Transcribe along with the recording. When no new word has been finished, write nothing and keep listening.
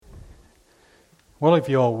Well, if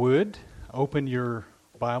you all would, open your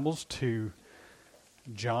Bibles to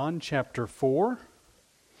John chapter 4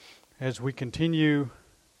 as we continue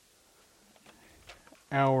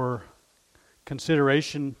our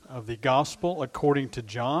consideration of the Gospel according to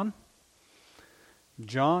John.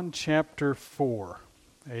 John chapter 4,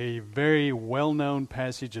 a very well-known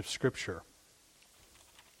passage of Scripture.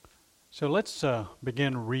 So let's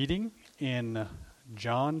begin reading in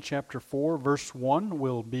John chapter 4, verse 1.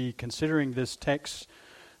 We'll be considering this text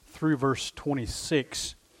through verse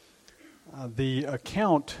 26. The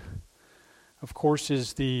account, of course,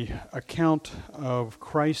 is the account of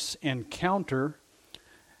Christ's encounter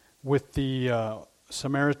with the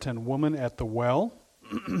Samaritan woman at the well.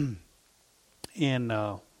 And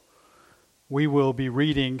we will be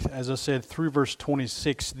reading, as I said, through verse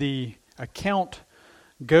 26. The account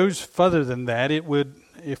goes further than that. It would,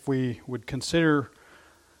 if we would consider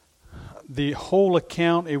the whole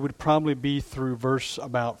account, it would probably be through verse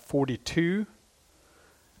about 42.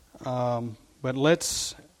 But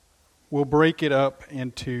we'll break it up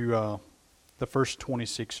into the first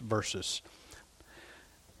 26 verses.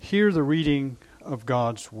 Hear the reading of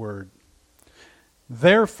God's Word.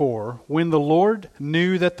 Therefore, when the Lord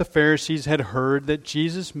knew that the Pharisees had heard that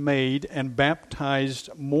Jesus made and baptized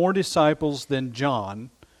more disciples than John,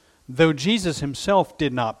 though Jesus himself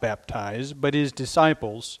did not baptize, but his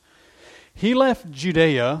disciples, he left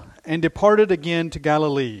Judea and departed again to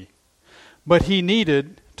Galilee, but he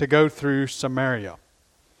needed to go through Samaria.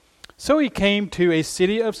 So he came to a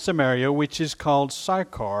city of Samaria, which is called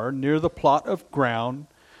Sychar, near the plot of ground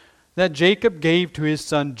that Jacob gave to his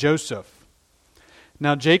son Joseph.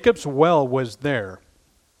 Now Jacob's well was there.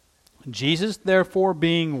 Jesus, therefore,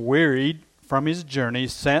 being wearied from his journey,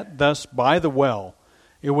 sat thus by the well.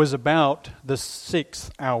 It was about the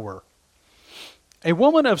 6th hour. A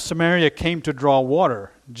woman of Samaria came to draw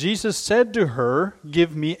water. Jesus said to her,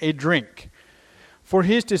 "Give me a drink." For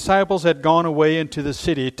his disciples had gone away into the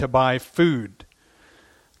city to buy food.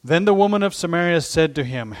 Then the woman of Samaria said to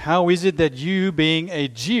him, "How is it that you, being a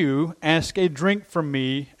Jew, ask a drink from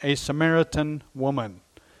me, a Samaritan woman?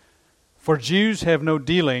 For Jews have no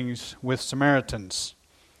dealings with Samaritans."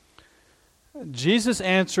 Jesus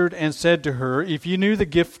answered and said to her, "If you knew the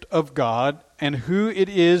gift of God, and who it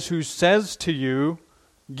is who says to you,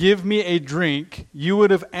 'Give me a drink,' you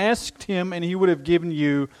would have asked him, and he would have given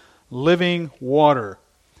you living water."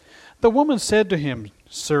 The woman said to him,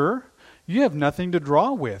 "Sir, you have nothing to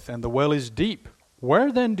draw with, and the well is deep.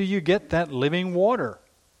 Where then do you get that living water?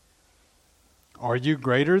 Are you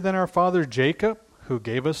greater than our father Jacob, who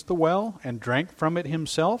gave us the well and drank from it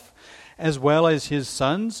himself, as well as his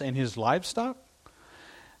sons and his livestock?"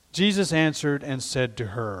 Jesus answered and said to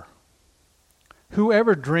her,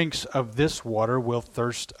 "Whoever drinks of this water will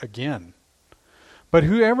thirst again. But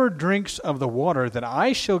whoever drinks of the water that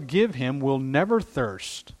I shall give him will never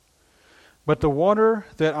thirst. But the water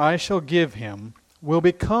that I shall give him will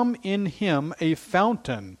become in him a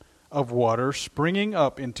fountain of water springing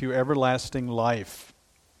up into everlasting life."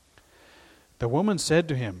 The woman said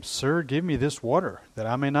to him, "Sir, give me this water, that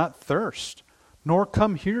I may not thirst, nor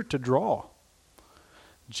come here to draw."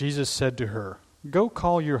 Jesus said to her, "Go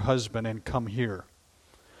call your husband and come here."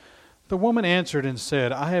 The woman answered and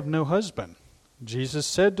said, "I have no husband." Jesus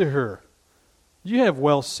said to her, "You have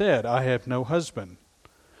well said, 'I have no husband.'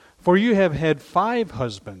 For you have had 5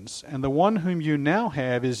 husbands, and the one whom you now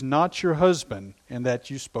have is not your husband, and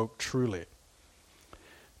that you spoke truly."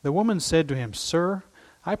 The woman said to him, "Sir,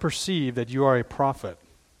 I perceive that you are a prophet.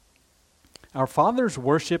 Our fathers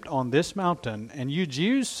worshipped on this mountain, and you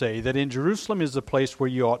Jews say that in Jerusalem is the place where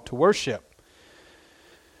you ought to worship."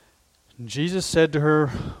 Jesus said to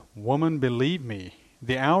her, "Woman, believe me,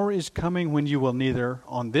 the hour is coming when you will neither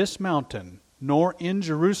on this mountain nor in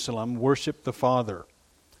Jerusalem worship the Father.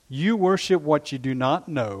 You worship what you do not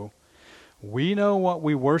know. We know what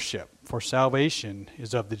we worship, for salvation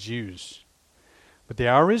is of the Jews. But the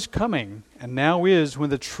hour is coming, and now is, when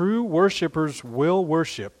the true worshipers will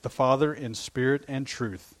worship the Father in spirit and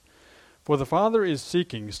truth. For the Father is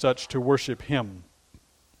seeking such to worship him.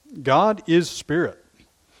 God is spirit,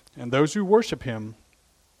 and those who worship him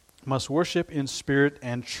must worship in spirit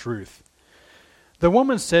and truth." The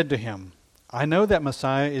woman said to him, "I know that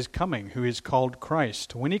Messiah is coming, who is called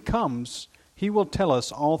Christ. When he comes, he will tell us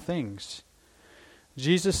all things."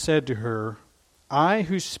 Jesus said to her, "I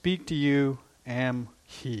who speak to you am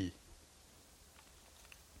he."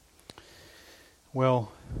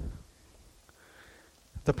 Well,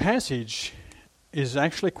 the passage is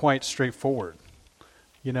actually quite straightforward.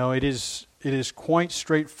 You know, it is quite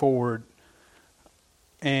straightforward,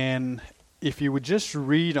 and if you would just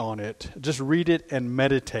read on it, just read it and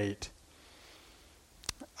meditate,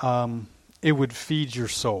 it would feed your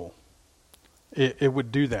soul. It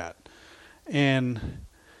would do that.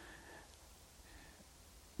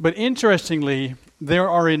 But interestingly, there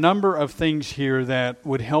are a number of things here that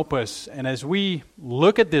would help us. And as we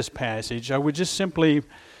look at this passage, I would just simply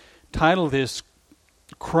title this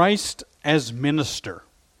Christ as Minister.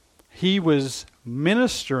 He was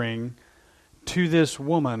ministering to this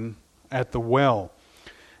woman at the well.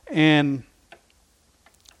 And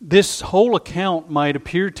this whole account might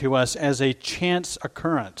appear to us as a chance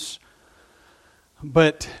occurrence.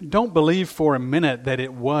 But don't believe for a minute that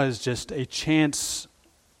it was just a chance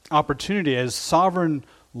opportunity. As sovereign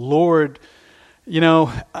Lord,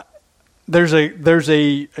 there's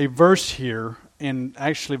a verse here, in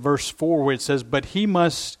actually verse 4, where it says, but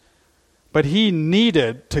he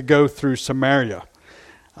needed to go through Samaria.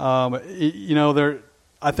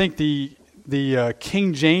 I think the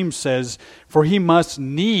King James says, for he must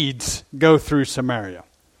needs go through Samaria.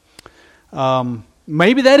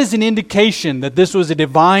 Maybe that is an indication that this was a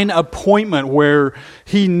divine appointment where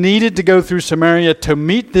he needed to go through Samaria to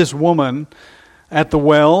meet this woman at the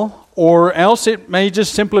well, or else it may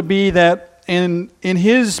just simply be that in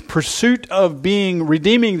his pursuit of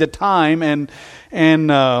redeeming the time and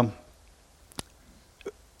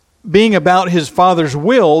being about his Father's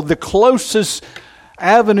will, the closest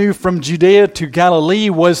avenue from Judea to Galilee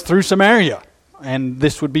was through Samaria. And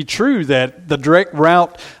this would be true, that the direct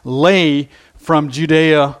route lay from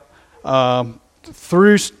Judea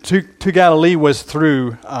through to Galilee was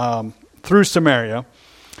through Samaria.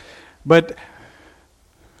 But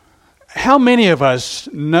how many of us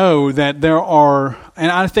know that there are,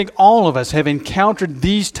 and I think all of us have encountered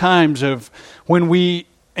these times of when we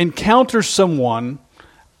encounter someone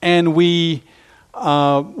and we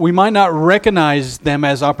might not recognize them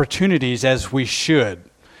as opportunities as we should.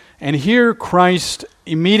 And here Christ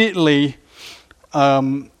immediately,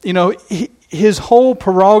 his whole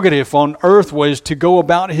prerogative on earth was to go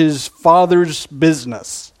about his Father's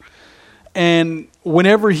business. And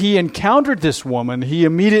whenever he encountered this woman, he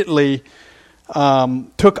immediately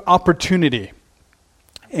took opportunity.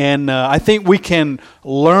 And I think we can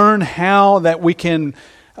learn how that we can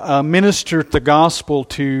minister the gospel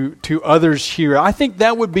to others here. I think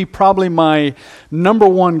that would be probably my number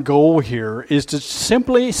one goal here, is to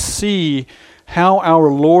simply see how our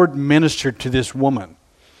Lord ministered to this woman.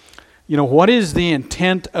 What is the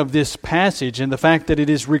intent of this passage and the fact that it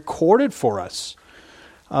is recorded for us?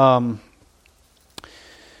 But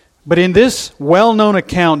in this well-known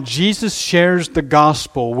account, Jesus shares the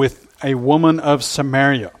gospel with a woman of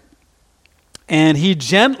Samaria. And he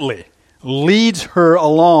gently leads her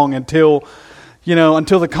along until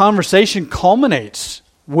the conversation culminates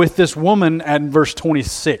with this woman at verse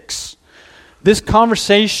 26. This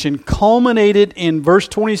conversation culminated in verse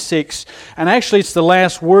 26, and actually it's the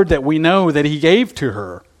last word that we know that he gave to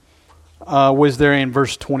her was there in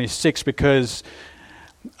verse 26, because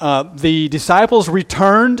the disciples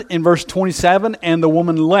returned in verse 27 and the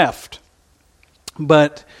woman left.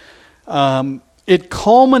 But it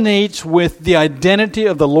culminates with the identity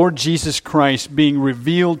of the Lord Jesus Christ being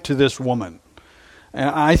revealed to this woman. And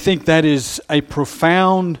I think that is a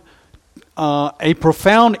profound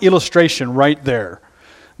illustration right there.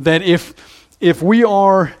 That if we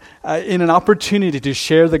are in an opportunity to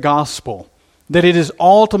share the gospel, that it is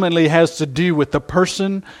ultimately has to do with the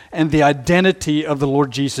person and the identity of the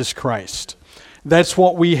Lord Jesus Christ. That's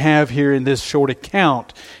what we have here in this short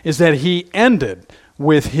account, is that he ended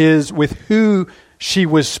with who she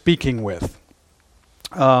was speaking with.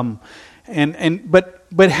 But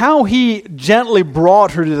how he gently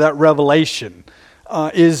brought her to that revelation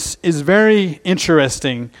is very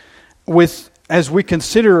interesting as we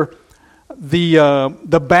consider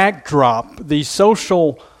the backdrop, the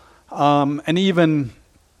social and even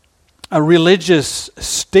a religious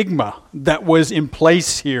stigma that was in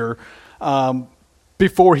place here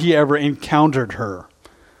before he ever encountered her.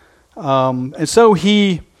 And so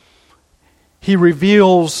he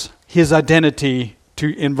reveals his identity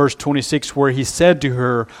in verse 26, where he said to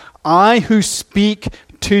her, "I who speak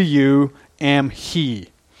to you am he."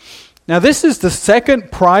 Now, this is the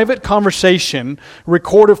second private conversation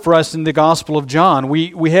recorded for us in the Gospel of John.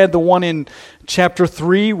 We had the one in chapter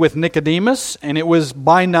 3 with Nicodemus, and it was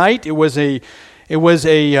by night. It was a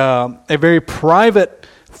very private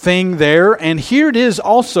thing there, and here it is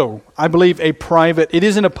also, I believe, a private. It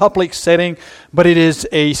isn't a public setting, but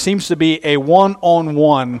it seems to be a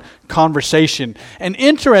one-on-one conversation. And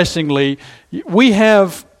interestingly, we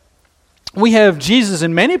have Jesus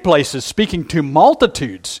in many places speaking to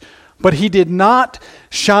multitudes, but he did not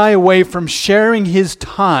shy away from sharing his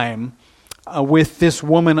time with this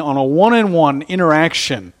woman on a one-on-one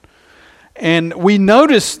interaction. And we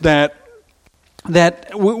notice that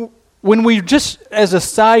when we just, as a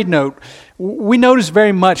side note, we notice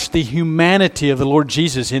very much the humanity of the Lord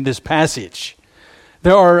Jesus in this passage.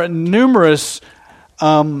 There are numerous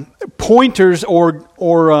pointers or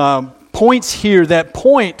points here that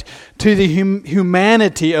point to the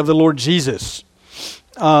humanity of the Lord Jesus.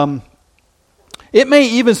 It may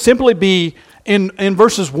even simply be in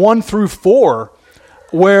verses 1 through 4,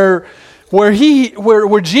 where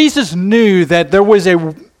Jesus knew that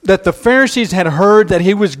that the Pharisees had heard that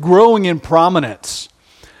he was growing in prominence.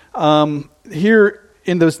 Here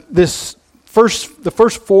in the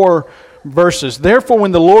first 4 verses, therefore,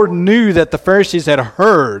 when the Lord knew that the Pharisees had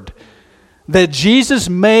heard that Jesus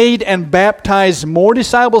made and baptized more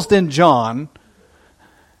disciples than John,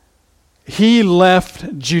 he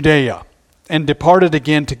left Judea and departed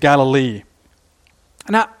again to Galilee.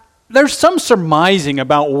 Now, there's some surmising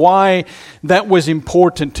about why that was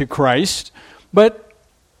important to Christ, but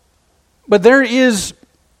there is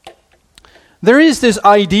this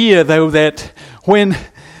idea, though, that when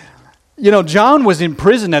John was in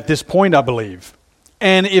prison at this point, I believe,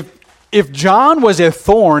 and if John was a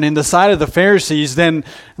thorn in the side of the Pharisees, then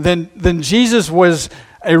Jesus was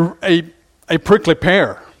a prickly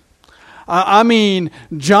pear. I mean,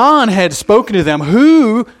 John had spoken to them,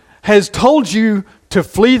 "Who has told you to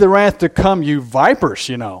flee the wrath to come, you vipers?"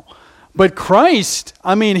 But Christ,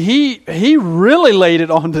 I mean, he really laid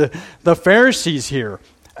it on to the Pharisees here,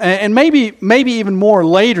 and maybe even more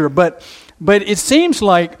later. But it seems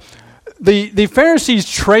like the Pharisees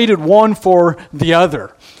traded one for the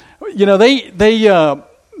other. They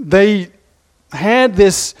had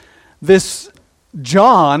this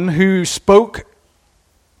John who spoke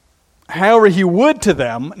however he would to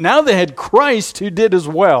them. Now they had Christ who did as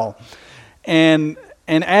well. And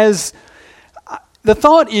as the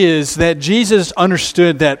thought is that Jesus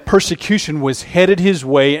understood that persecution was headed his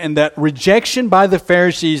way and that rejection by the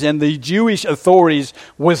Pharisees and the Jewish authorities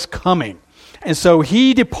was coming. And so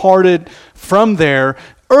he departed from there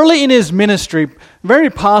early in his ministry, very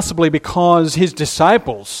possibly because his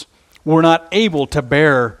disciples were not able to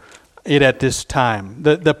bear it at this time,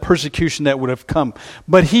 the persecution that would have come.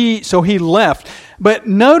 So he left. But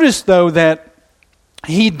notice, though, that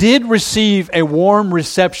he did receive a warm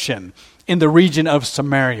reception in the region of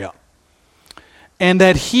Samaria. And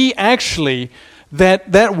that he actually,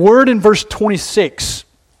 that word in verse 26,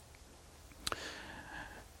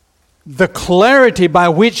 the clarity by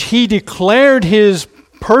which he declared his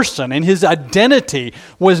person and his identity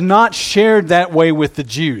was not shared that way with the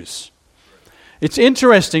Jews. It's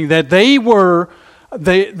interesting that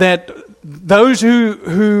those who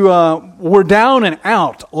were down and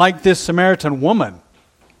out, like this Samaritan woman,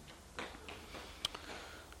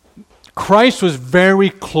 Christ was very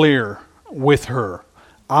clear with her.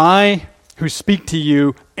 "I who speak to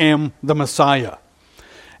you am the Messiah."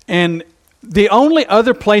 And the only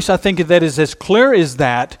other place I think that is as clear as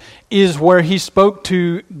that is where he spoke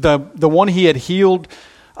to the one he had healed,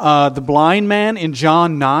 the blind man in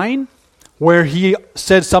John 9, where he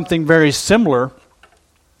said something very similar.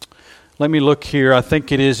 Let me look here. I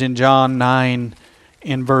think it is in John 9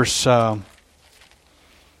 in verse...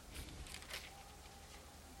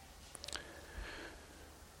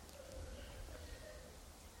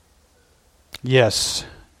 Yes.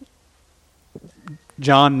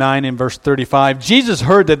 John 9 in verse 35. Jesus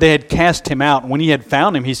heard that they had cast him out. When he had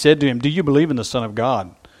found him, he said to him, "Do you believe in the Son of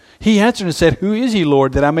God?" He answered and said, "Who is he,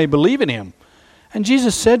 Lord, that I may believe in him?" And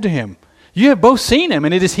Jesus said to him, "You have both seen him,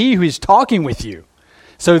 and it is he who is talking with you."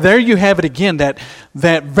 So there you have it again, that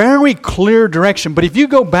very clear direction. But if you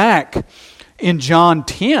go back in John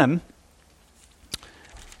 10,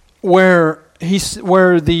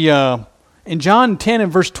 in John 10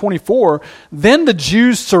 and verse 24, then the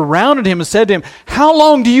Jews surrounded him and said to him, "How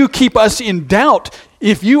long do you keep us in doubt?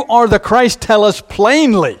 If you are the Christ, tell us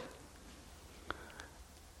plainly."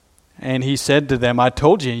 And he said to them, "I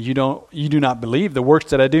told you, you do not believe. The works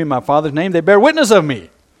that I do in my Father's name, they bear witness of me."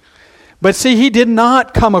 But see, he did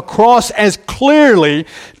not come across as clearly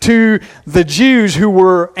to the Jews who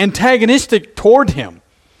were antagonistic toward him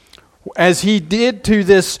as he did to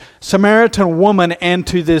this Samaritan woman and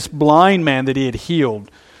to this blind man that he had healed.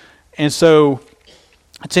 And so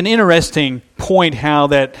it's an interesting point how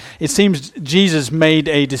that it seems Jesus made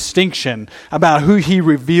a distinction about who he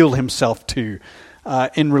revealed himself to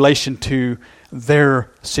in relation to their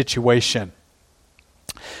situation.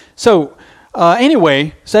 So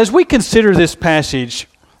anyway, so as we consider this passage,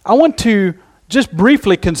 I want to just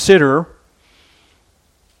briefly consider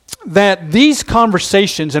that these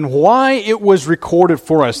conversations and why it was recorded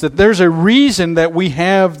for us, that there's a reason that we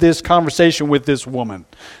have this conversation with this woman,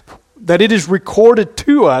 that it is recorded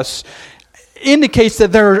to us, indicates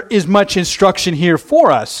that there is much instruction here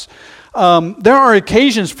for us. There are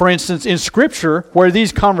occasions, for instance, in Scripture where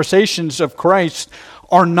these conversations of Christ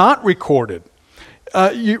are not recorded.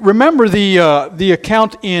 You remember the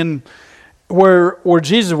account in where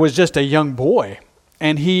Jesus was just a young boy,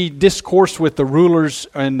 and he discoursed with the rulers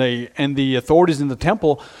and the authorities in the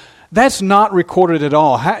temple. That's not recorded at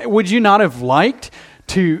all. Would you not have liked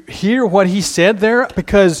to hear what he said there?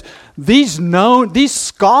 Because these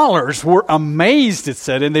scholars were amazed, it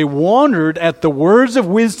said, and they wondered at the words of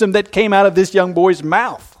wisdom that came out of this young boy's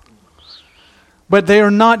mouth. But they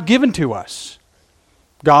are not given to us.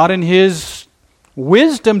 God in His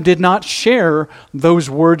wisdom did not share those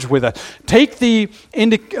words with us. Take the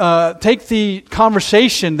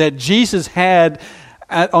conversation that Jesus had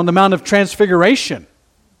on the Mount of Transfiguration.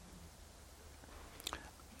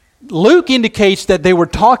 Luke indicates that they were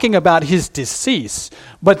talking about His decease,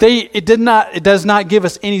 but it does not give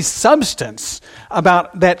us any substance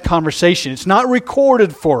about that conversation. It's not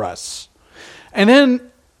recorded for us. And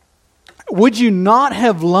then, would you not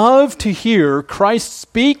have loved to hear Christ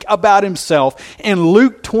speak about Himself in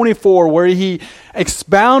Luke 24, where He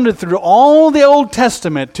expounded through all the Old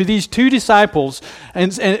Testament to these two disciples,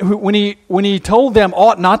 and when he told them,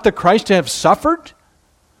 ought not the Christ to have suffered?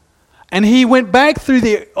 And He went back through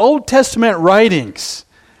the Old Testament writings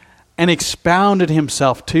and expounded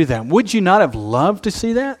Himself to them. Would you not have loved to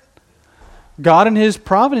see that? God in His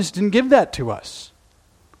providence didn't give that to us.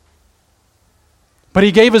 But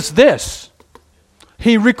He gave us this.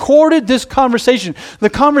 He recorded this conversation. The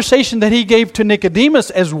conversation that He gave to Nicodemus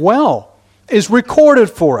as well is recorded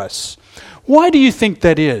for us. Why do you think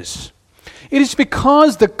that is? It is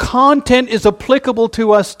because the content is applicable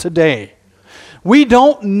to us today. We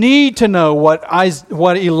don't need to know what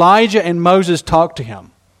Elijah and Moses talked to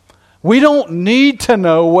him. We don't need to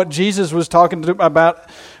know what Jesus was talking about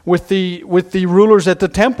with the rulers at the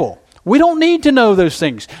temple. We don't need to know those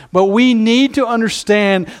things, but we need to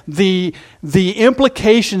understand the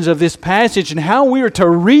implications of this passage and how we are to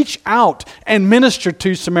reach out and minister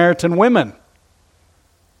to Samaritan women.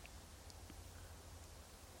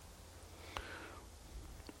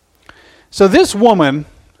 So this woman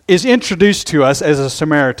is introduced to us as a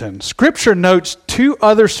Samaritan. Scripture notes two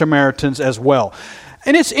other Samaritans as well.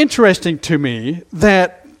 And it's interesting to me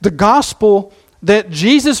that the gospel, that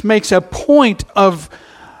Jesus makes a point of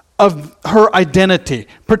her identity,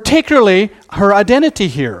 particularly her identity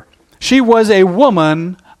here. She was a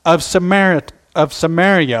woman of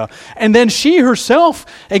Samaria. And then she herself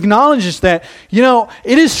acknowledges that,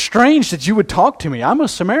 it is strange that you would talk to me. I'm a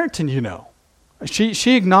Samaritan,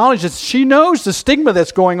 She acknowledges, she knows the stigma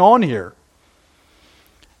that's going on here.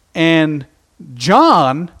 And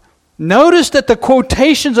John noticed that the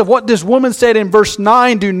quotations of what this woman said in verse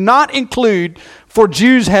 9 do not include, for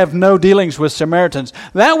Jews have no dealings with Samaritans.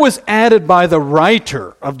 That was added by the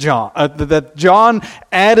writer of John. That John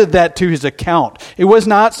added that to his account. It was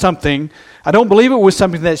not something, I don't believe it was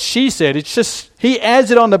something that she said. It's just, he adds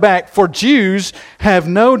it on the back, for Jews have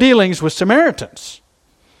no dealings with Samaritans.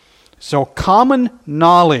 So common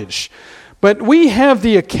knowledge. But we have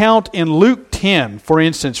the account in Luke 10, for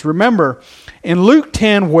instance. Remember, in Luke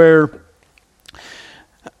 10 where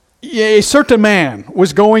a certain man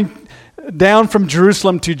was going down from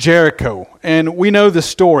Jerusalem to Jericho, and we know the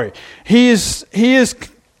story. He is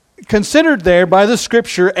considered there by the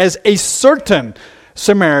Scripture as a certain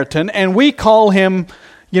Samaritan, and we call him,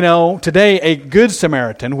 today a good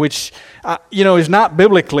Samaritan, which, is not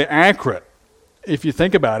biblically accurate, if you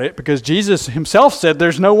think about it, because Jesus Himself said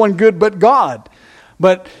there's no one good but God.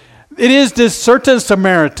 But it is this certain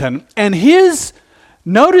Samaritan, and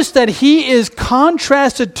notice that he is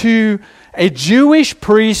contrasted to a Jewish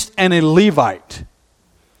priest and a Levite.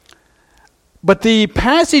 But the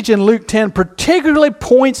passage in Luke 10 particularly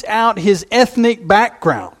points out his ethnic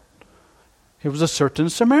background. He was a certain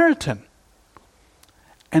Samaritan.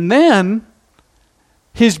 And then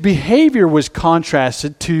his behavior was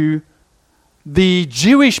contrasted to the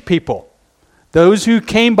Jewish people, those who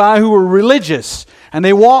came by who were religious, and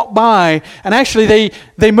they walked by, and actually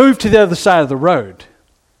they moved to the other side of the road.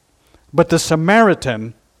 But the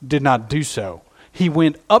Samaritan did not do so. He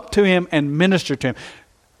went up to him and ministered to him.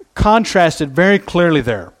 Contrasted very clearly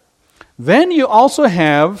there. Then you also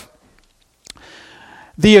have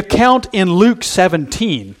the account in Luke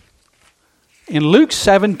 17. In Luke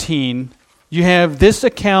 17, you have this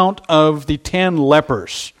account of the 10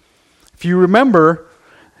 lepers. If you remember,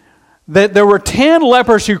 that there were 10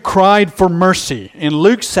 lepers who cried for mercy. In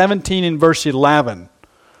Luke 17 in verse 11,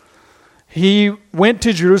 he went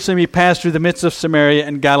to Jerusalem, he passed through the midst of Samaria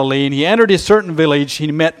and Galilee, and he entered a certain village.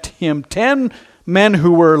 He met him 10 men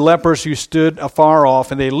who were lepers who stood afar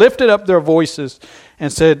off, and they lifted up their voices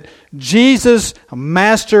and said, Jesus,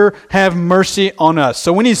 Master, have mercy on us.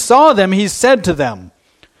 So when he saw them, he said to them,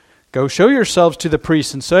 go show yourselves to the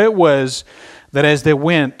priests. And so it was that as they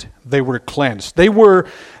went, they were cleansed.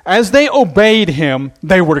 As they obeyed him,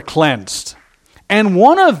 they were cleansed. And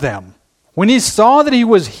one of them, when he saw that he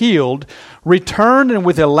was healed, returned and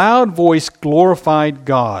with a loud voice glorified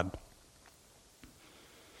God.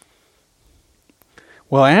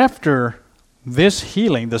 Well, after this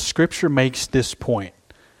healing, the scripture makes this point.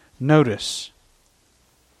 Notice.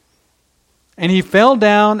 And he fell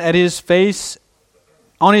down on his face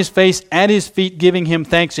at his feet, giving him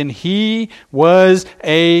thanks, and he was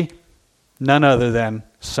none other than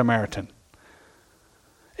Samaritan.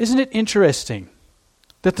 Isn't it interesting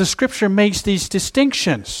that the scripture makes these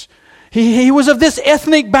distinctions? He was of this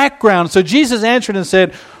ethnic background. So Jesus answered and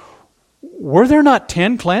said, were there not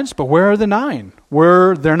 10 cleansed, but where are the 9?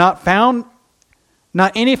 Were there not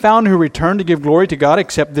any found who returned to give glory to God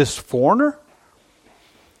except this foreigner?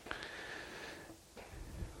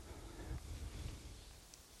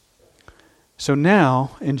 So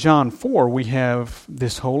now, in John 4, we have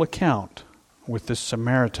this whole account with this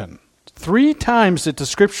Samaritan. 3 times that the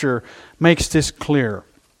scripture makes this clear.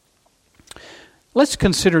 Let's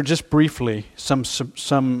consider just briefly some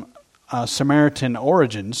Samaritan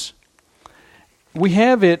origins. We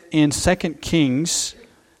have it in 2 Kings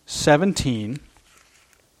 17.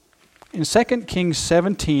 In 2 Kings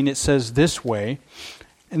 17, it says this way,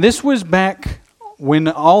 and this was back when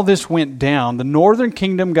all this went down. The northern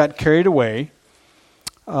kingdom got carried away.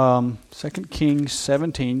 2 Kings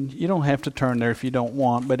 17, you don't have to turn there if you don't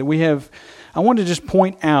want, but I want to just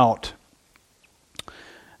point out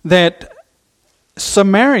that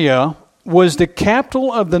Samaria was the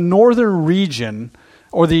capital of the northern region,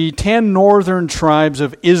 or the 10 northern tribes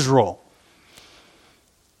of Israel.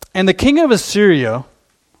 And the king of Assyria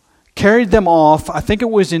carried them off, I think it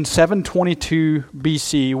was in 722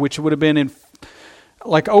 BC, which would have been in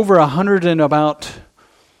like over 100 and about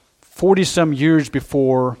 40-some years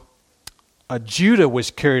before Judah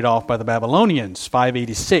was carried off by the Babylonians,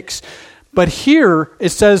 586. But here it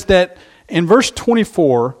says that in verse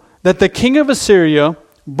 24, that the king of Assyria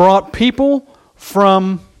brought people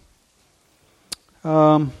from,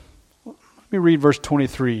 let me read verse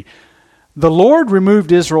 23. The Lord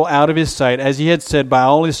removed Israel out of his sight, as he had said by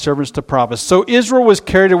all his servants the prophets. So Israel was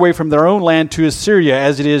carried away from their own land to Assyria,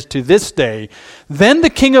 as it is to this day. Then the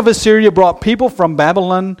king of Assyria brought people from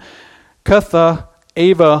Babylon, Cutha,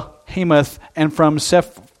 Ava, Hamath, and from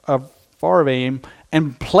Sepharvaim,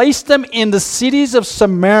 and placed them in the cities of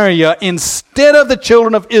Samaria instead of the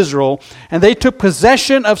children of Israel. And they took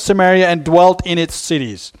possession of Samaria and dwelt in its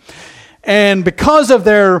cities. And because of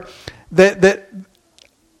their...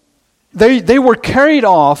 They were carried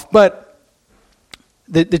off, but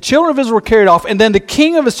the children of Israel were carried off, and then the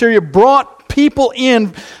king of Assyria brought people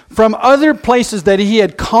in from other places that he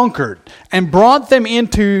had conquered and brought them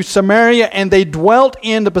into Samaria, and they dwelt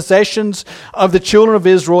in the possessions of the children of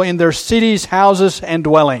Israel in their cities, houses, and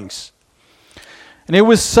dwellings. And it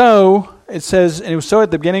was so, it says, and it was so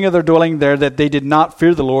at the beginning of their dwelling there that they did not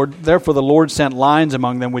fear the Lord. Therefore the Lord sent lions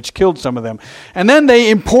among them, which killed some of them. And then they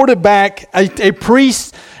imported back a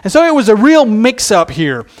priest. And so it was a real mix-up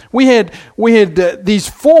here. We had these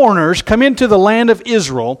foreigners come into the land of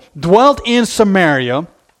Israel, dwelt in Samaria,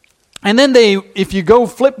 and then if you go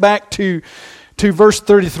flip back to verse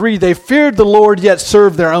 33, they feared the Lord, yet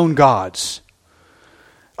served their own gods,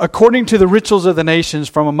 according to the rituals of the nations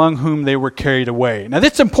from among whom they were carried away. Now,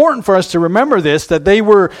 it's important for us to remember this, that they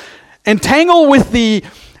were entangled with the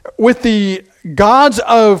gods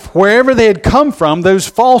of wherever they had come from, those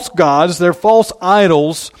false gods, their false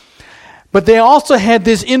idols, but they also had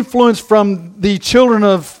this influence from the children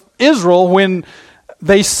of Israel when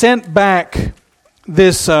they sent back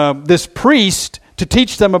this priest to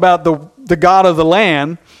teach them about the God of the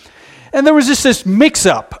land. And there was just this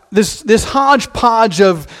mix-up, this hodgepodge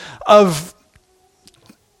of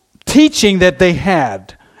teaching that they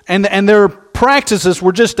had, and their practices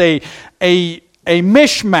were just a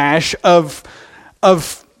mishmash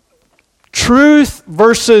of truth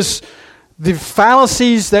versus the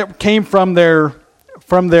fallacies that came from their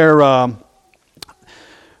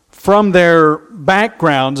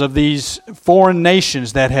backgrounds of these foreign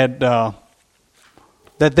nations that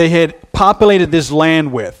they had populated this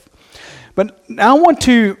land with. But now I want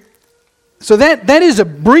to So that is a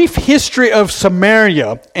brief history of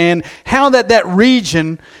Samaria and how that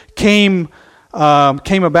region came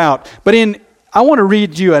about. But I want to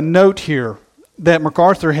read you a note here that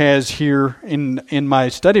MacArthur has here in my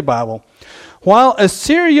study Bible. While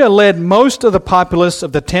Assyria led most of the populace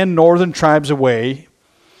of the 10 northern tribes away,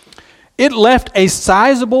 it left a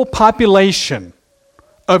sizable population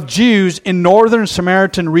of Jews in northern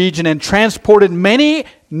Samaritan region and transported many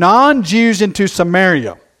non-Jews into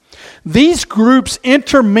Samaria. These groups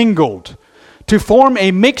intermingled to form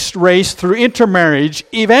a mixed race through intermarriage.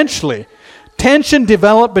 Eventually, tension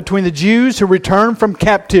developed between the Jews who returned from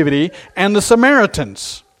captivity and the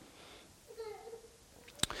Samaritans.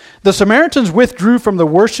 The Samaritans withdrew from the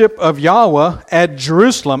worship of Yahweh at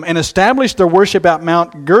Jerusalem and established their worship at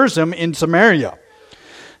Mount Gerizim in Samaria.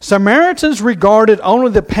 Samaritans regarded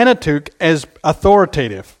only the Pentateuch as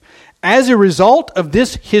authoritative. As a result of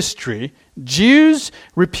this history, Jews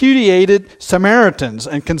repudiated Samaritans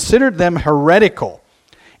and considered them heretical.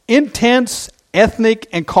 Intense ethnic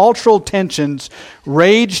and cultural tensions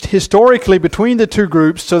raged historically between the two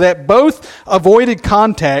groups so that both avoided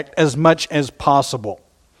contact as much as possible.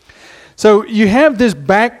 So you have this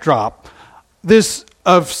backdrop, this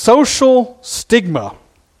of social stigma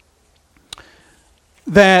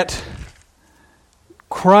that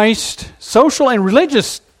Christ, social and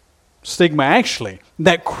religious stigma actually,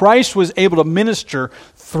 that Christ was able to minister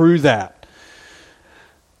through that.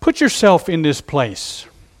 Put yourself in this place.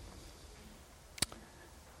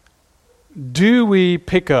 Do we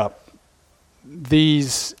pick up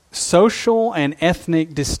these social and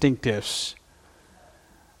ethnic distinctives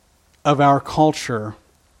of our culture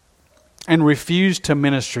and refuse to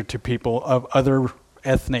minister to people of other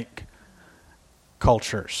ethnic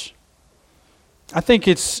cultures? I think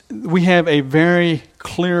we have a very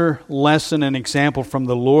clear lesson and example from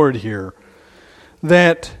the Lord here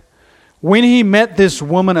that when he met this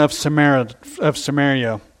woman of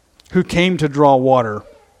Samaria who came to draw water,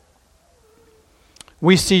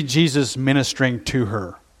 we see Jesus ministering to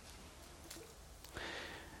her.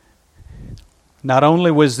 Not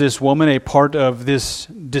only was this woman a part of this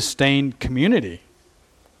disdained community,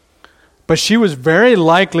 but she was very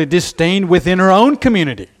likely disdained within her own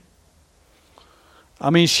community. I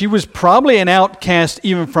mean, she was probably an outcast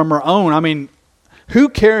even from her own. I mean, who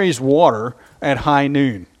carries water at high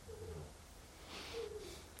noon?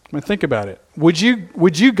 I mean, think about it. Would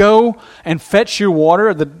you go and fetch your water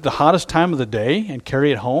at the hottest time of the day and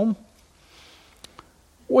carry it home?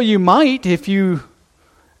 Well, you might if you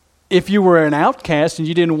were an outcast and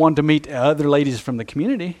you didn't want to meet other ladies from the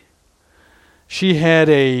community. She had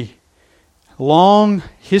a long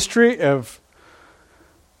history of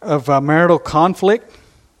marital conflict.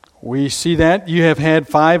 We see that. You have had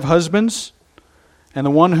 5 husbands, and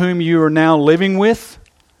the one whom you are now living with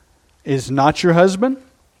is not your husband.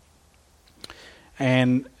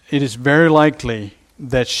 And it is very likely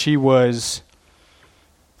that she was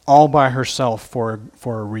all by herself for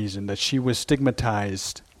a reason, that she was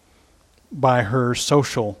stigmatized by her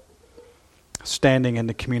social standing in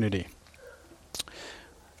the community.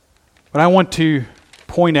 But I want to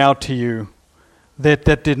point out to you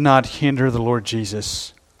that did not hinder the Lord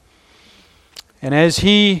Jesus. And as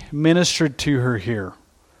he ministered to her here,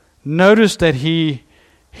 notice that he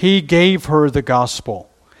gave her the gospel.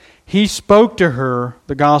 He spoke to her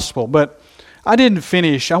the gospel. But I didn't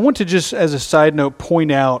finish. I want to just, as a side note,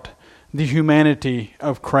 point out the humanity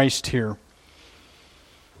of Christ here.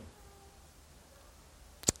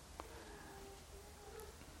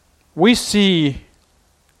 We see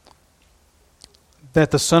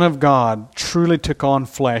that the Son of God truly took on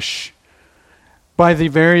flesh by the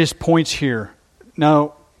various points here.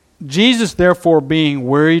 Now, Jesus, therefore, being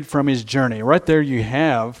wearied from his journey, right there you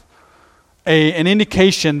have an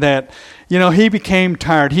indication that, he became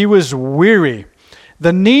tired. He was weary.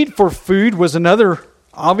 The need for food was another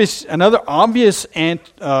obvious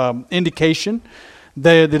indication.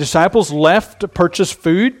 The disciples left to purchase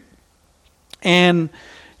food, and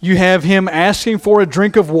you have him asking for a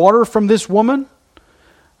drink of water from this woman.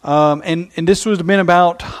 And this would have been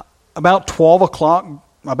about 12 o'clock,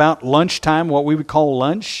 about lunchtime, what we would call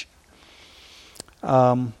lunch.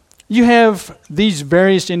 You have these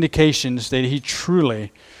various indications that he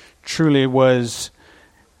truly, truly was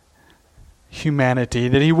humanity,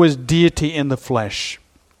 that he was deity in the flesh.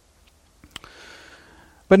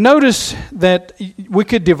 But notice that we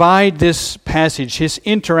could divide this passage, his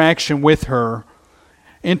interaction with her,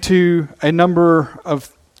 into a number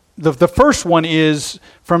of. The first one is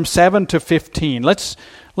from 7 to 15. Let's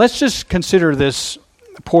just consider this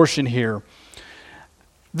portion here.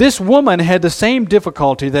 This woman had the same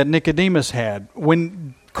difficulty that Nicodemus had.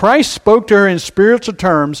 When Christ spoke to her in spiritual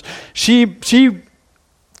terms, she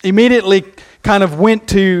immediately kind of went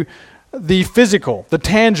to the physical, the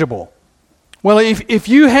tangible. Well, if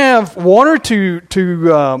you have water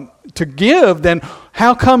to give, then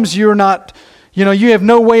how comes you're not, you have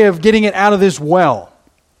no way of getting it out of this well?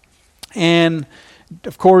 And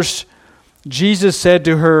of course, Jesus said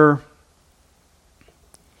to her,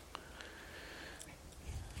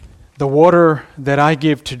 "The water that I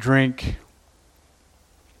give to drink,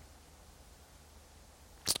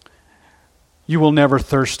 you will never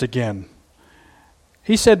thirst again."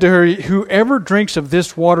 He said to her, "Whoever drinks of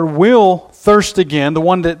this water will thirst again," the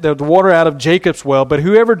water out of Jacob's well, "but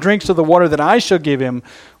whoever drinks of the water that I shall give him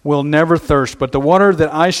will never thirst. But the water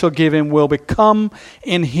that I shall give him will become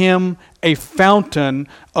in him a fountain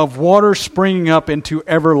of water springing up into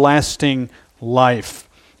everlasting life."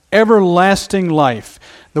 Everlasting life.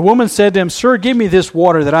 The woman said to him, "Sir, give me this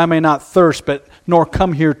water that I may not thirst, nor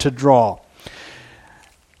come here to draw."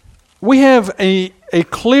 We have a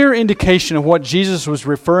clear indication of what Jesus was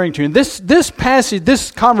referring to. And this passage, this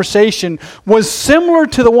conversation, was similar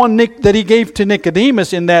to the one that he gave to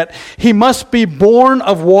Nicodemus, in that he must be born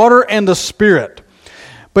of water and the Spirit.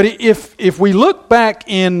 But if we look back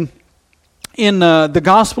in the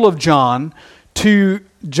Gospel of John to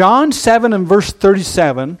John 7 and verse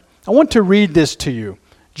 37, I want to read this to you.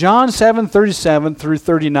 John 7:37 through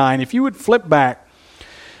 39. If you would flip back.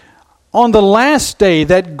 "On the last day,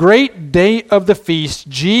 that great day of the feast,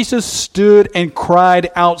 Jesus stood and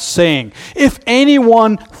cried out, saying, 'If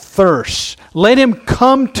anyone thirsts, let him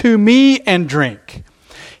come to me and drink.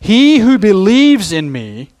 He who believes in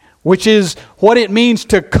me,'" which is what it means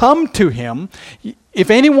to come to him, "if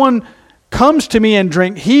anyone comes to me and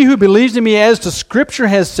drink, he who believes in me, as the Scripture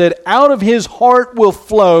has said, out of his heart will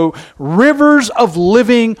flow rivers of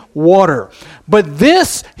living water. But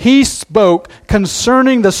this he spoke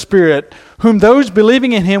concerning the Spirit, whom those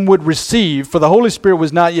believing in him would receive, for the Holy Spirit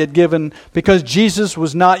was not yet given, because Jesus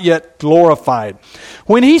was not yet glorified."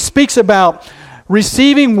 When he speaks about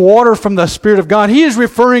receiving water from the Spirit of God, he is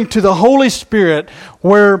referring to the Holy Spirit,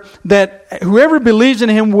 where that whoever believes in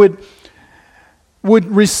him would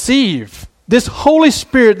receive this Holy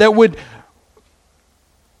Spirit that would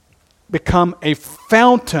become a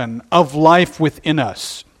fountain of life within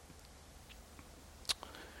us.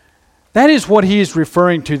 That is what he is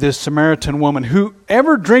referring to, this Samaritan woman.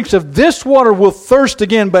 "Whoever drinks of this water will thirst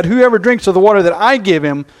again, but whoever drinks of the water that I give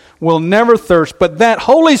him will never thirst. But that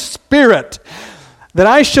Holy Spirit that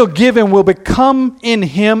I shall give him will become in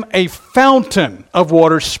him a fountain of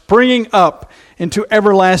water springing up into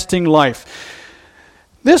everlasting life."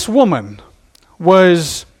 This woman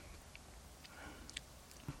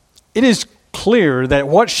it is clear that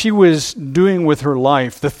what she was doing with her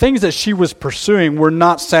life, the things that she was pursuing, were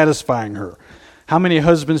not satisfying her. How many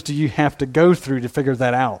husbands do you have to go through to figure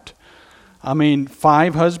that out?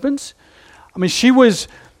 5 husbands?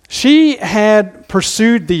 She had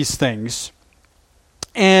pursued these things,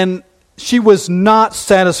 and she was not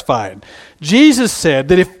satisfied. Jesus said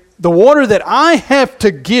that if the water that I have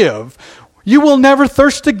to give, you will never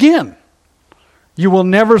thirst again. You will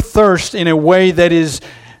never thirst in a way that is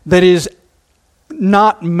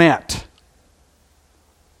not met.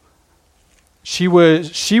 She was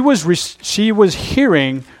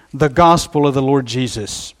hearing the gospel of the Lord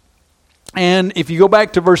Jesus. And if you go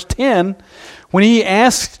back to verse 10, when he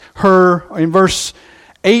asked her in verse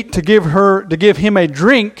 8 to give him a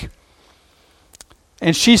drink,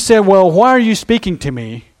 and she said, "Well, why are you speaking to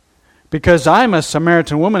me? Because I'm a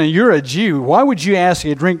Samaritan woman and you're a Jew. Why would you ask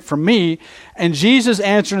a drink from me?" And Jesus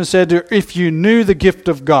answered and said to her, "If you knew the gift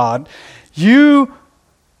of God,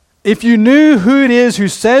 if you knew who it is who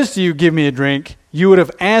says to you, 'Give me a drink,' you would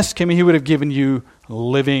have asked him and he would have given you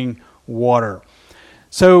living water."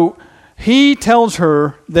 So he tells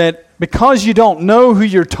her that because you don't know who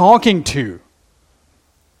you're talking to,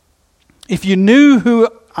 if you knew who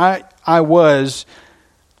I was,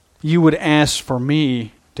 you would ask for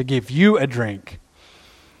me to give you a drink.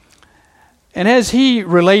 And as he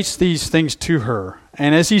relates these things to her,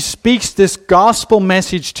 and as he speaks this gospel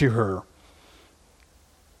message to her,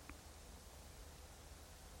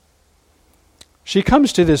 she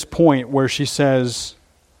comes to this point where she says,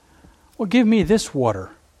 "Well, give me this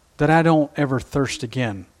water that I don't ever thirst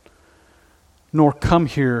again, nor come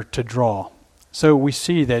here to draw." So we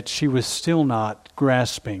see that she was still not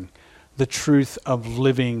grasping the truth of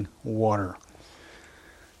living water.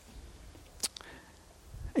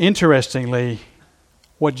 Interestingly,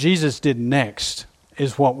 what Jesus did next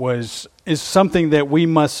is something that we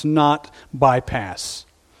must not bypass.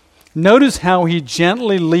 Notice how he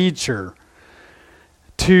gently leads her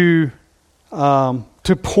to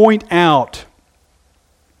to point out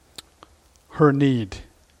her need.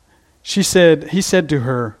 He said to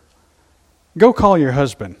her, "Go call your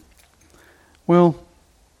husband." Well,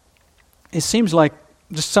 it seems like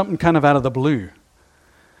just something kind of out of the blue.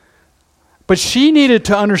 But she needed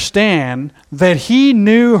to understand that he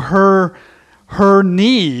knew her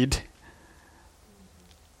need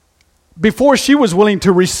before she was willing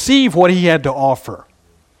to receive what he had to offer.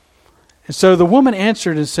 And so the woman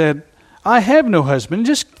answered and said, "I have no husband."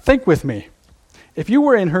 Just think with me. If you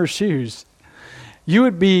were in her shoes, you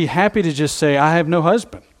would be happy to just say, "I have no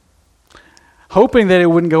husband," hoping that it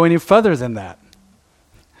wouldn't go any further than that.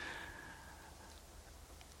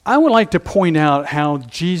 I would like to point out how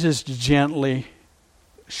Jesus gently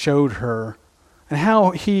showed her, and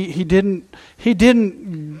how he didn't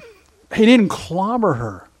clobber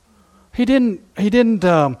her. He didn't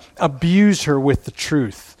abuse her with the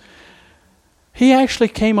truth. He actually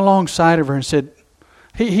came alongside of her and said,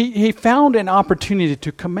 he found an opportunity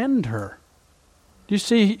to commend her. You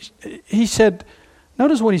see, he said,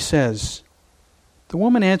 notice what he says. The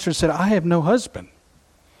woman answered and said, "I have no husband."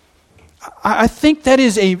 I think that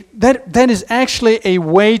is actually a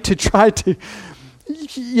way to try to,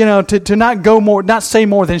 to not say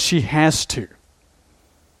more than she has to.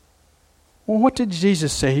 Well, what did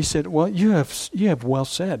Jesus say? He said, "Well, you have well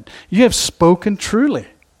said. You have spoken truly.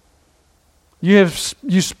 You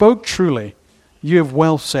spoke truly. You have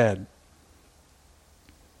well said."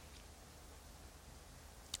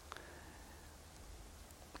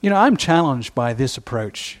 I'm challenged by this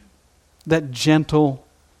approach, that gentle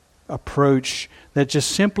approach that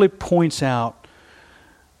just simply points out,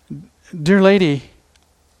 "Dear lady,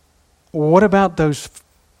 what about those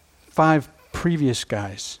 5 previous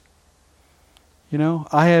guys?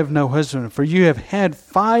 I have no husband, for you have had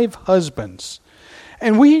 5 husbands."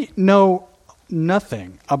 And we know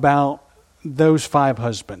nothing about those 5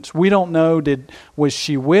 husbands. We don't know, was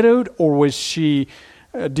she widowed or was she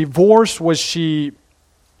divorced?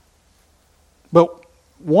 But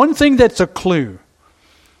one thing that's a clue,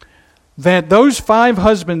 that those 5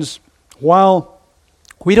 husbands, while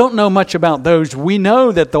we don't know much about those, we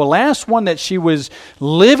know that the last one that she was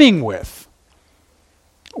living with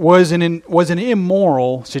was an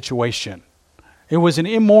immoral situation. It was an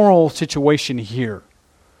immoral situation here.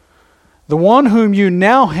 The one whom you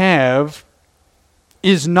now have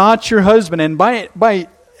is not your husband. And by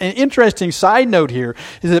an interesting side note here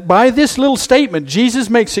is that by this little statement, Jesus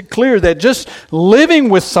makes it clear that just living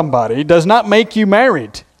with somebody does not make you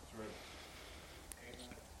married.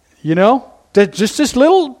 That just this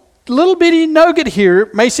little bitty nugget here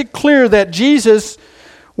makes it clear that Jesus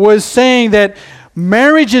was saying that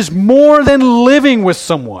marriage is more than living with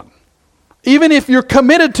someone. Even if you're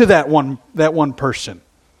committed to that one person,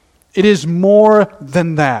 it is more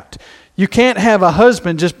than that. You can't have a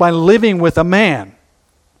husband just by living with a man.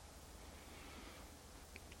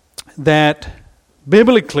 That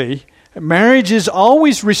biblically, marriage is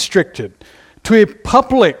always restricted to a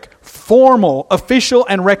public, formal, official,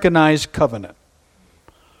 and recognized covenant.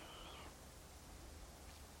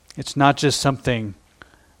 It's not just something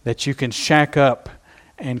that you can shack up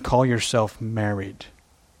and call yourself married.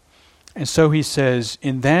 And so he says,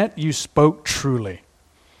 "In that you spoke truly."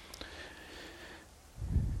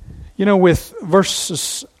 With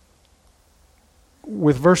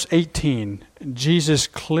verse 18, Jesus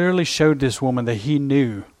clearly showed this woman that he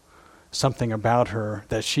knew something about her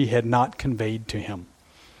that she had not conveyed to him.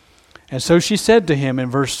 And so she said to him in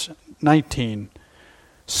verse 19,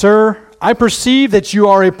 "Sir, I perceive that you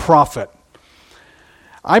are a prophet."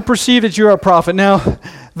 I perceive that you are a prophet. Now,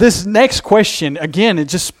 this next question, again, it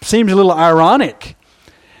just seems a little ironic.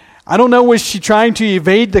 I don't know, was she trying to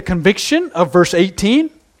evade the conviction of verse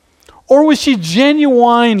 18? Or was she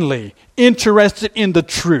genuinely interested in the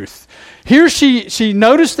truth? Here she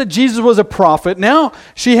noticed that Jesus was a prophet. Now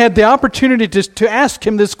she had the opportunity to ask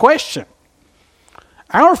him this question.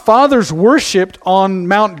 Our fathers worshipped on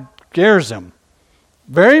Mount Gerizim.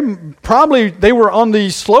 Very probably they were on the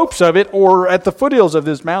slopes of it or at the foothills of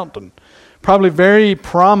this mountain. Probably very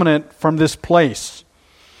prominent from this place.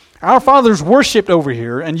 Our fathers worshipped over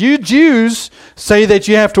here, and you Jews say that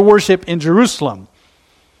you have to worship in Jerusalem,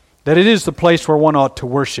 that it is the place where one ought to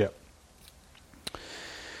worship.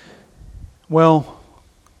 Well,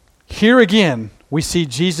 here again, we see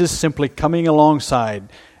Jesus simply coming alongside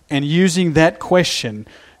and using that question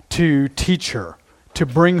to teach her, to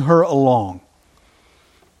bring her along.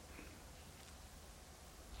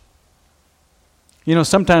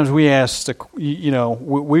 Sometimes we ask,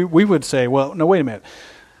 we would say, well, no, wait a minute.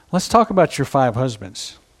 Let's talk about your 5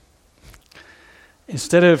 husbands.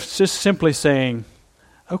 Instead of just simply saying,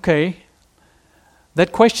 okay,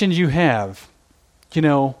 that question you have,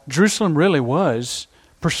 Jerusalem really was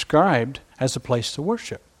prescribed as a place to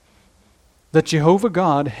worship. That Jehovah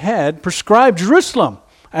God had prescribed Jerusalem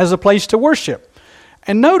as a place to worship.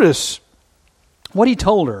 And notice what he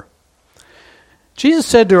told her. Jesus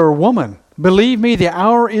said to her, "Woman, believe me, the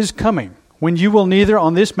hour is coming when you will neither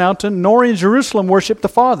on this mountain nor in Jerusalem worship the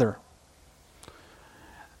Father."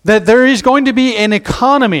 That there is going to be an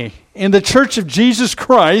economy in the Church of Jesus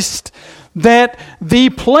Christ that the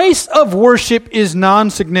place of worship is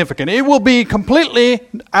non-significant. It will be completely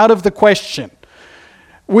out of the question.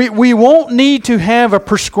 We won't need to have a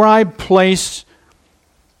prescribed place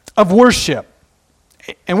of worship.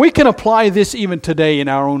 And we can apply this even today in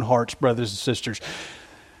our own hearts, brothers and sisters.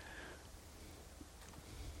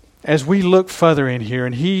 As we look further in here,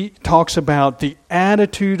 and he talks about the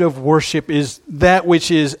attitude of worship is that which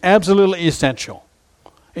is absolutely essential.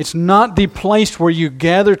 It's not the place where you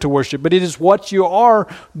gather to worship, but it is what you are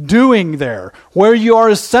doing there, where you are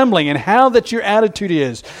assembling, and how that your attitude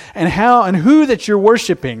is, and how and who that you're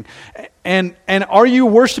worshiping, and are you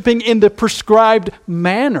worshiping in the prescribed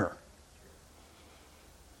manner?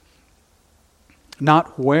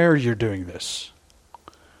 Not where you're doing this.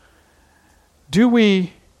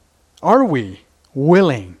 Are we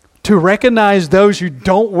willing to recognize those who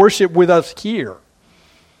don't worship with us here,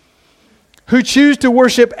 who choose to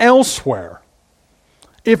worship elsewhere?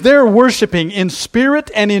 If they're worshiping in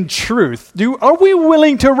spirit and in truth, are we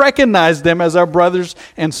willing to recognize them as our brothers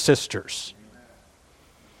and sisters?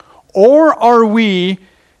 Or are we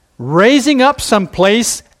raising up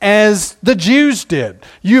someplace as the Jews did?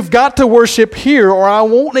 You've got to worship here or I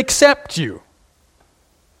won't accept you.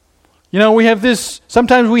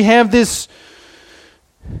 Sometimes we have this,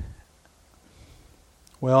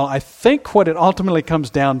 I think what it ultimately comes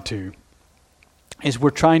down to is we're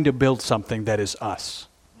trying to build something that is us.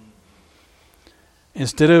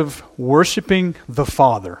 Instead of worshiping the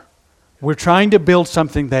Father, we're trying to build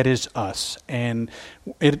something that is us. And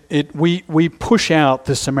we push out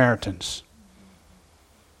the Samaritans.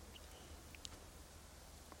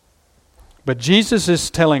 But Jesus is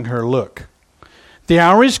telling her, look, the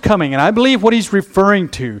hour is coming, and I believe what he's referring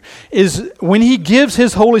to is when he gives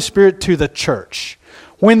his Holy Spirit to the church.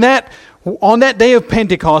 On that day of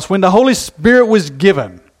Pentecost, when the Holy Spirit was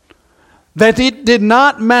given, that it did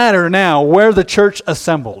not matter now where the church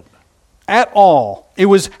assembled at all. It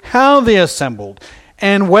was how they assembled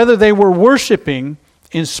and whether they were worshiping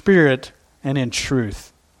in spirit and in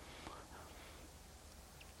truth.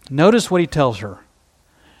 Notice what he tells her.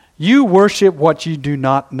 You worship what you do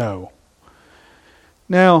not know.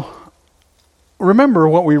 Now, remember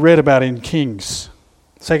what we read about in Kings,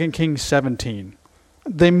 2 Kings 17.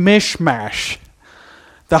 The mishmash,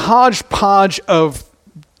 the hodgepodge of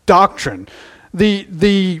doctrine,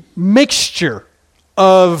 the mixture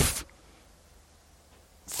of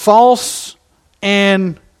false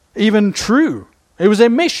and even true. It was a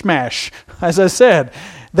mishmash, as I said.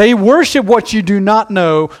 They worship what you do not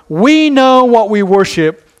know. We know what we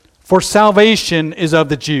worship, for salvation is of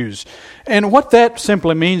the Jews. And what that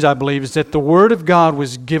simply means, I believe, is that the Word of God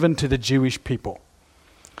was given to the Jewish people.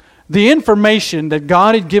 The information that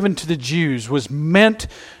God had given to the Jews was meant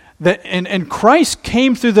that, and Christ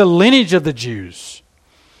came through the lineage of the Jews.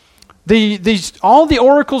 All the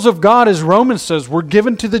oracles of God, as Romans says, were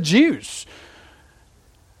given to the Jews.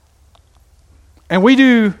 And we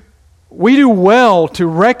do well to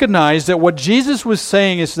recognize that what Jesus was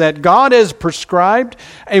saying is that God has prescribed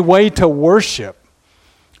a way to worship.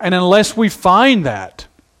 And unless we find that,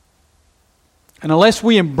 and unless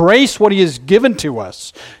we embrace what He has given to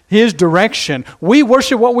us, His direction, we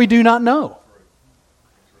worship what we do not know.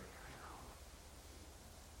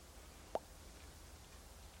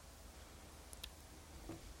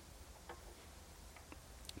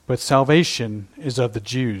 But salvation is of the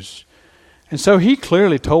Jews. And so He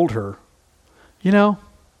clearly told her, you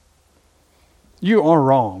are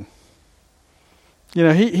wrong.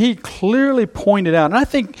 He clearly pointed out, and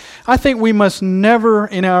I think we must never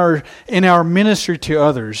in our ministry to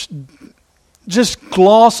others just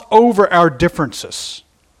gloss over our differences,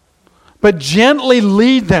 but gently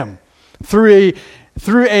lead them through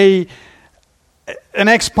an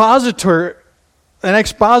expository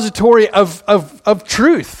of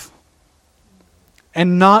truth,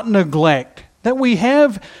 and not neglect that we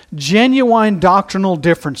have genuine doctrinal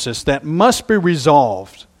differences that must be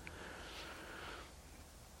resolved.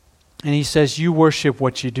 And He says, you worship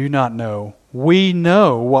what you do not know. We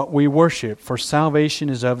know what we worship, for salvation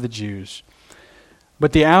is of the Jews.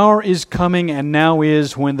 But the hour is coming, and now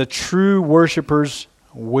is, when the true worshipers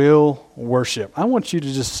will worship. I want you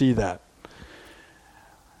to just see that.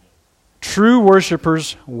 true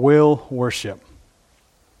worshipers will worship.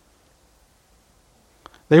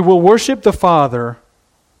 They will worship the Father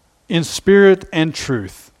in spirit and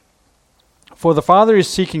truth, for the Father is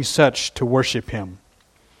seeking such to worship Him.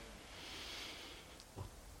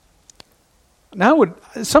 Now,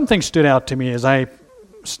 something stood out to me as I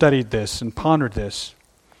studied this and pondered this.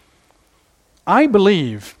 I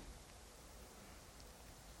believe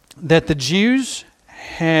that the Jews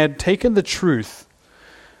had taken the truth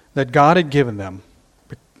that God had given them.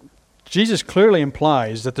 Jesus clearly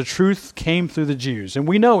implies that the truth came through the Jews, and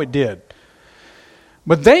we know it did.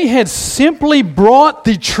 But they had simply brought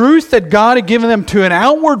the truth that God had given them to an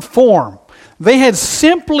outward form. They had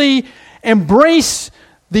simply embraced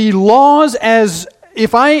the laws as,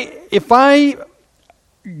 if I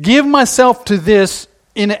give myself to this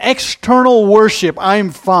in external worship, I'm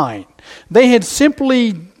fine. They had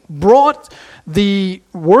simply brought the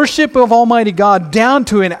worship of Almighty God down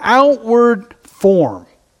to an outward form.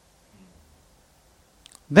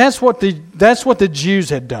 That's what the Jews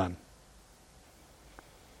had done.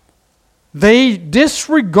 They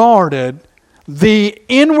disregarded the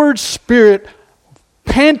inward spirit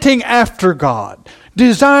panting after God,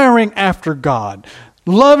 desiring after God,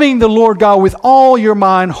 loving the Lord God with all your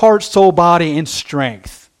mind, heart, soul, body, and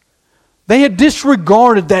strength. They had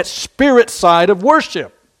disregarded that spirit side of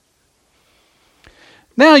worship.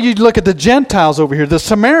 Now you look at the Gentiles over here, the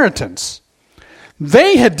Samaritans.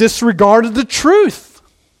 They had disregarded the truth.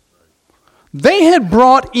 They had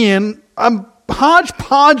brought in a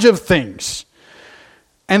hodgepodge of things.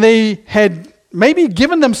 And they had maybe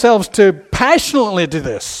given themselves to passionately to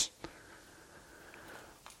this.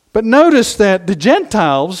 But notice that the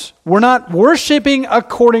Gentiles were not worshiping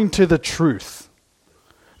according to the truth.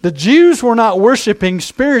 The Jews were not worshiping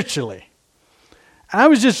spiritually. And I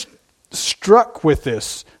was just struck with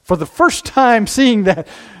this for the first time, seeing that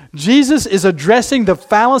Jesus is addressing the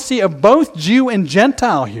fallacy of both Jew and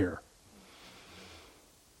Gentile here.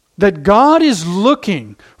 That God is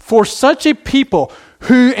looking for such a people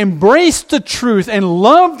who embrace the truth and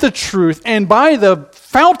love the truth, and by the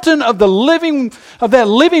fountain of that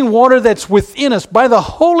living water that's within us, by the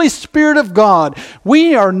Holy Spirit of God,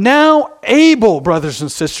 we are now able, brothers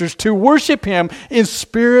and sisters, to worship Him in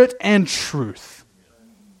spirit and truth.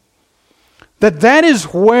 That is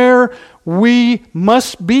where we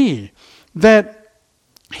must be. That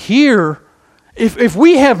here, if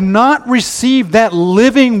we have not received that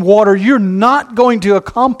living water, you're not going to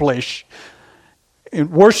accomplish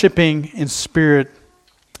in worshiping in spirit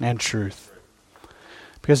and truth.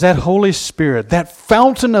 Because that Holy Spirit, that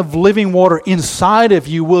fountain of living water inside of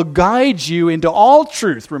you will guide you into all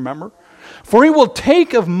truth, remember? For He will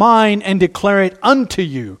take of mine and declare it unto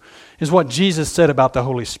you, is what Jesus said about the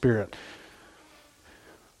Holy Spirit.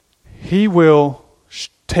 He will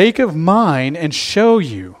take of mine and show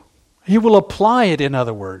you. He will apply it, in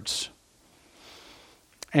other words.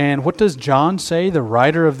 And what does John say, the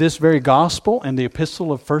writer of this very gospel in the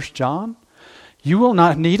epistle of 1 John? You will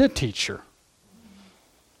not need a teacher.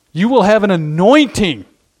 You will have an anointing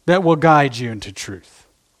that will guide you into truth.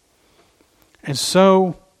 And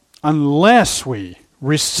so, unless we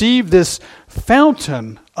receive this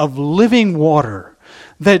fountain of living water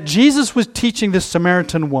that Jesus was teaching this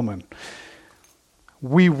Samaritan woman,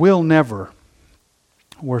 we will never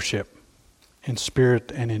worship in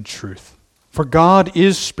spirit and in truth. For God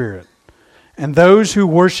is spirit, and those who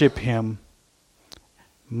worship Him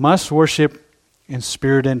must worship in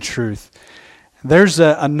spirit and truth. There's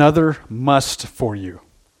another must for you.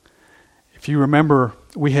 If you remember,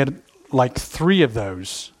 we had like 3 of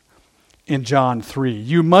those in John 3.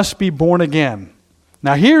 You must be born again.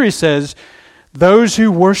 Now here he says, those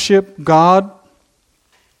who worship God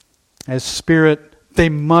as spirit, they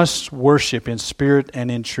must worship in spirit and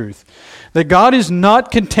in truth. That God is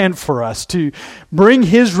not content for us to bring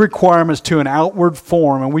His requirements to an outward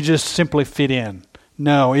form and we just simply fit in.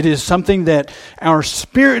 No, it is something that our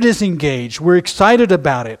spirit is engaged. We're excited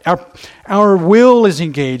about it. Our will is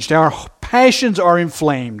engaged. Our passions are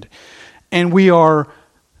inflamed. And we are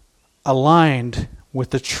aligned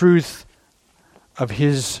with the truth of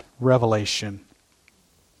His revelation.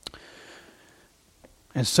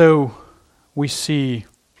 And so we see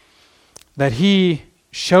that He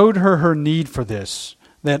showed her need for this.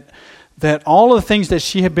 That all of the things that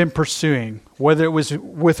she had been pursuing, whether it was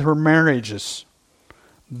with her marriages,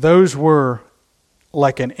 those were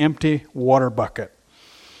like an empty water bucket.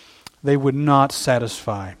 They would not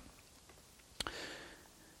satisfy.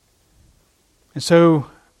 And so,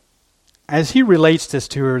 as he relates this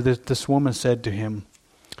to her, this woman said to him,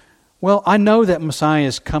 well, I know that Messiah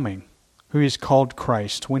is coming, who is called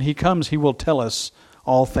Christ. When He comes, He will tell us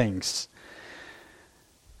all things.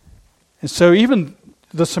 And so even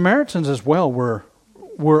the Samaritans as well were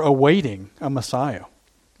awaiting a Messiah.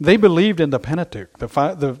 They believed in the Pentateuch,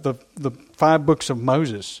 the five books of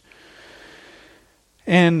Moses.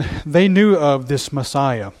 And they knew of this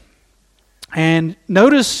Messiah. And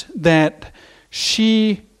notice that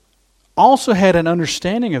she also had an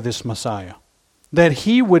understanding of this Messiah, that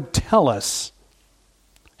he would tell us,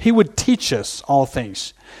 he would teach us all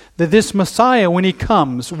things, that this Messiah, when he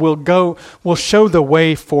comes, will show the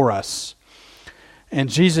way for us. And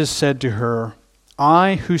Jesus said to her,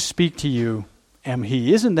 I who speak to you am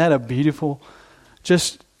he. Isn't that a beautiful,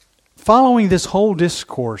 just following this whole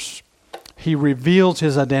discourse, he reveals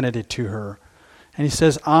his identity to her. And he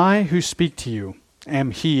says, I who speak to you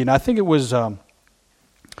am he. And I think it was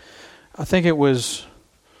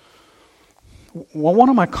one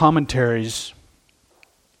of my commentaries,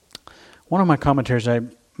 I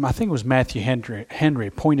think it was Matthew Henry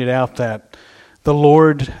pointed out that the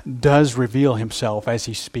Lord does reveal himself as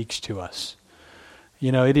he speaks to us.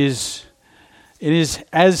 You know, it is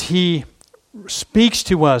as he speaks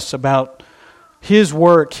to us about his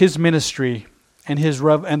work, his ministry, and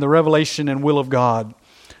the revelation and will of God,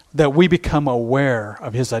 that we become aware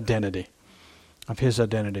of his identity.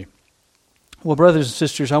 Well, brothers and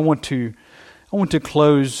sisters, I want to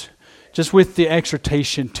close just with the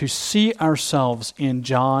exhortation to see ourselves in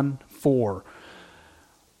John 4.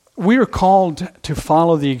 We are called to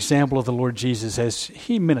follow the example of the Lord Jesus as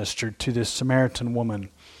he ministered to this Samaritan woman.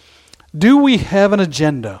 Do we have an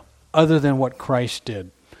agenda other than what Christ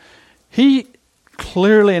did? He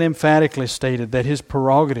clearly and emphatically stated that his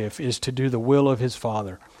prerogative is to do the will of his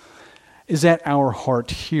Father. Is that our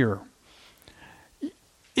heart here?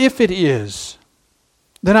 If it is,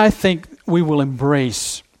 then I think we will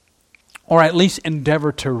embrace, or at least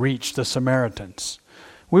endeavor to reach the Samaritans.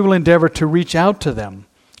 We will endeavor to reach out to them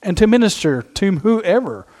and to minister to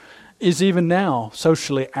whoever is even now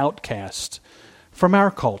socially outcast from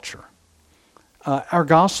our culture. Our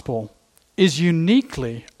gospel is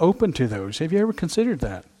uniquely open to those. Have you ever considered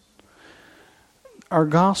that? Our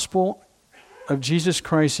gospel of Jesus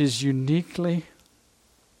Christ is uniquely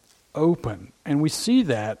open. And we see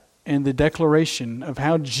that in the declaration of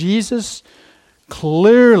how Jesus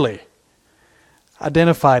clearly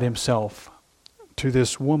identified himself to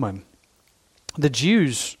this woman. The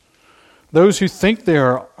Jews, those who think they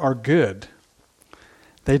are good,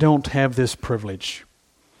 they don't have this privilege.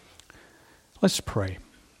 Let's pray.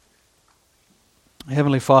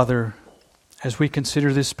 Heavenly Father, as we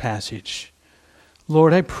consider this passage,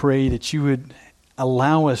 Lord, I pray that you would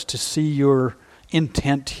allow us to see your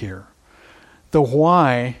intent here, the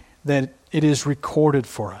why that it is recorded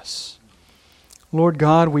for us. Lord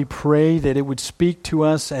God, we pray that it would speak to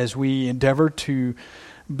us as we endeavor to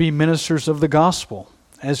be ministers of the gospel,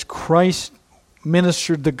 as Christ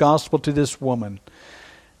ministered the gospel to this woman.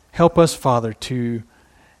 Help us, Father, to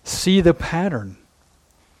see the pattern,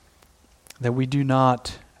 that we do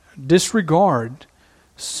not disregard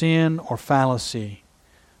sin or fallacy,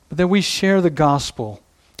 but that we share the gospel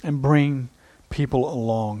and bring people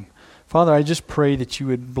along. Father, I just pray that you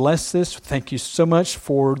would bless this. Thank you so much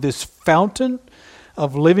for this fountain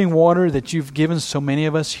of living water that you've given so many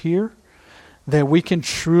of us here, that we can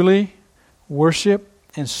truly worship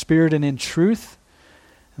in spirit and in truth,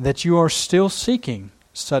 that you are still seeking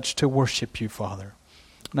such to worship you, Father.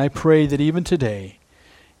 And I pray that even today,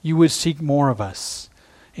 you would seek more of us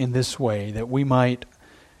in this way, that we might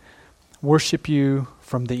worship you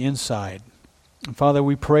from the inside. And Father,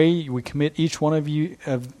 we pray, we commit each one of you,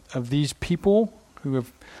 of these people who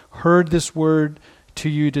have heard this word to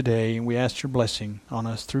you today, and we ask your blessing on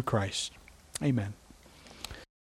us through Christ. Amen.